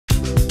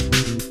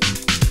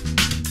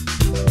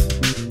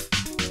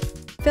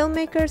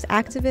Filmmakers,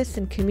 activists,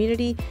 and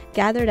community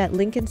gathered at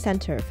Lincoln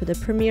Center for the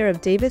premiere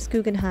of Davis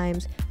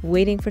Guggenheim's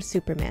Waiting for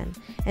Superman,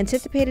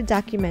 anticipated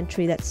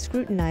documentary that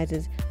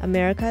scrutinizes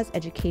America's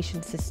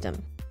education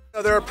system.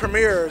 There are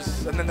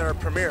premieres, and then there are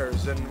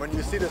premieres, and when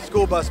you see the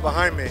school bus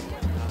behind me,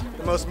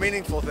 the most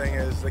meaningful thing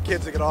is the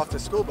kids that get off the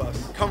school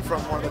bus come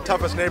from one of the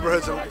toughest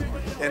neighborhoods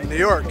in New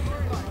York.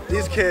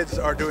 These kids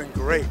are doing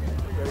great.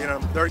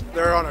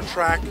 They're on a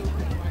track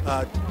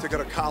to go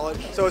to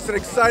college. So it's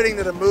exciting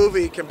that a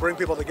movie can bring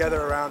people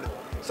together around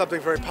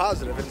something very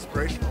positive and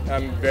inspirational.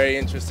 I'm very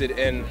interested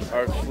in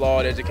our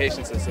flawed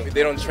education system.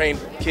 They don't train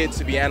kids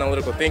to be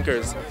analytical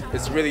thinkers.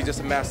 It's really just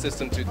a mass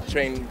system to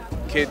train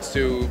kids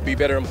to be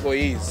better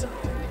employees.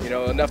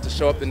 Enough to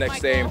show up the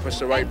next day and push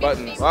the right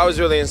buttons. Well, I was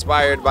really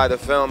inspired by the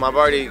film. I've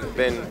already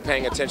been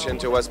paying attention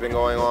to what's been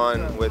going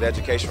on with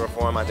education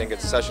reform. I think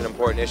it's such an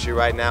important issue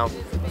right now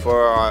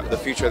for the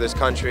future of this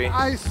country.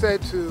 I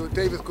said to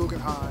Davis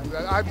Guggenheim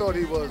that I thought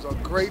he was a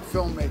great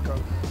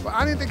filmmaker, but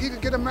I didn't think he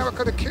could get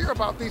America to care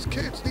about these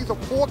kids. These are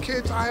poor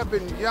kids. I have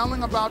been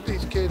yelling about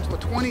these kids for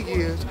 20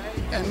 years,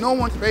 and no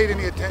one's paid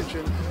any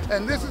attention.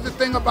 And this is the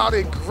thing about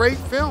a great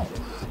film.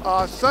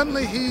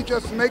 Suddenly he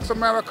just makes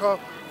America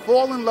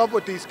fall in love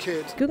with these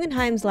kids.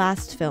 Guggenheim's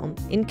last film,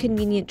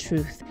 Inconvenient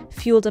Truth,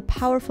 fueled a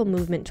powerful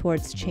movement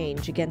towards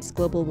change against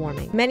global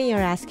warming. Many are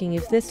asking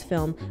if this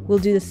film will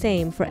do the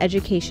same for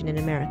education in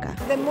America.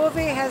 The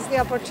movie has the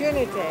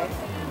opportunity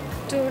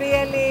to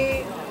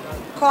really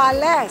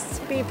coalesce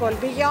people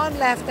beyond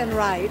left and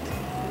right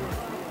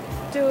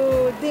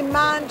to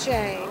demand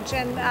change,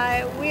 and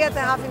we at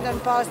the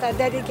Huffington Post are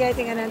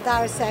dedicating an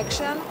entire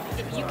section.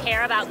 If you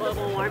care about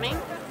global warming,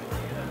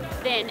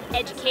 then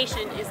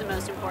education is the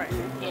most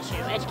important issue.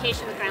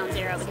 Education is ground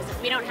zero, because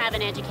if we don't have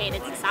an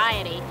educated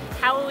society,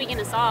 how are we going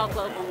to solve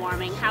global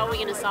warming? How are we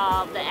going to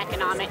solve the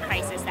economic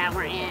crisis that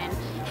we're in?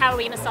 How are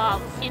we going to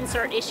solve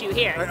insert issue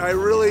here? I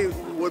really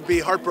would be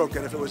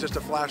heartbroken if it was just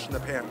a flash in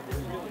the pan.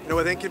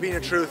 With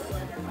Inconvenient Truth,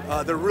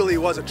 there really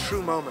was a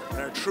true moment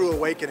and a true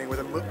awakening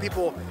where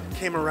people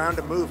came around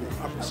a movie.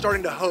 I'm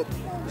starting to hope,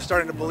 I'm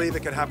starting to believe it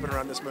could happen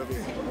around this movie.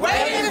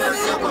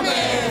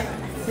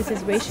 This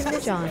is Rachel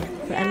Najan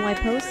for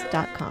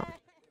NYPost.com.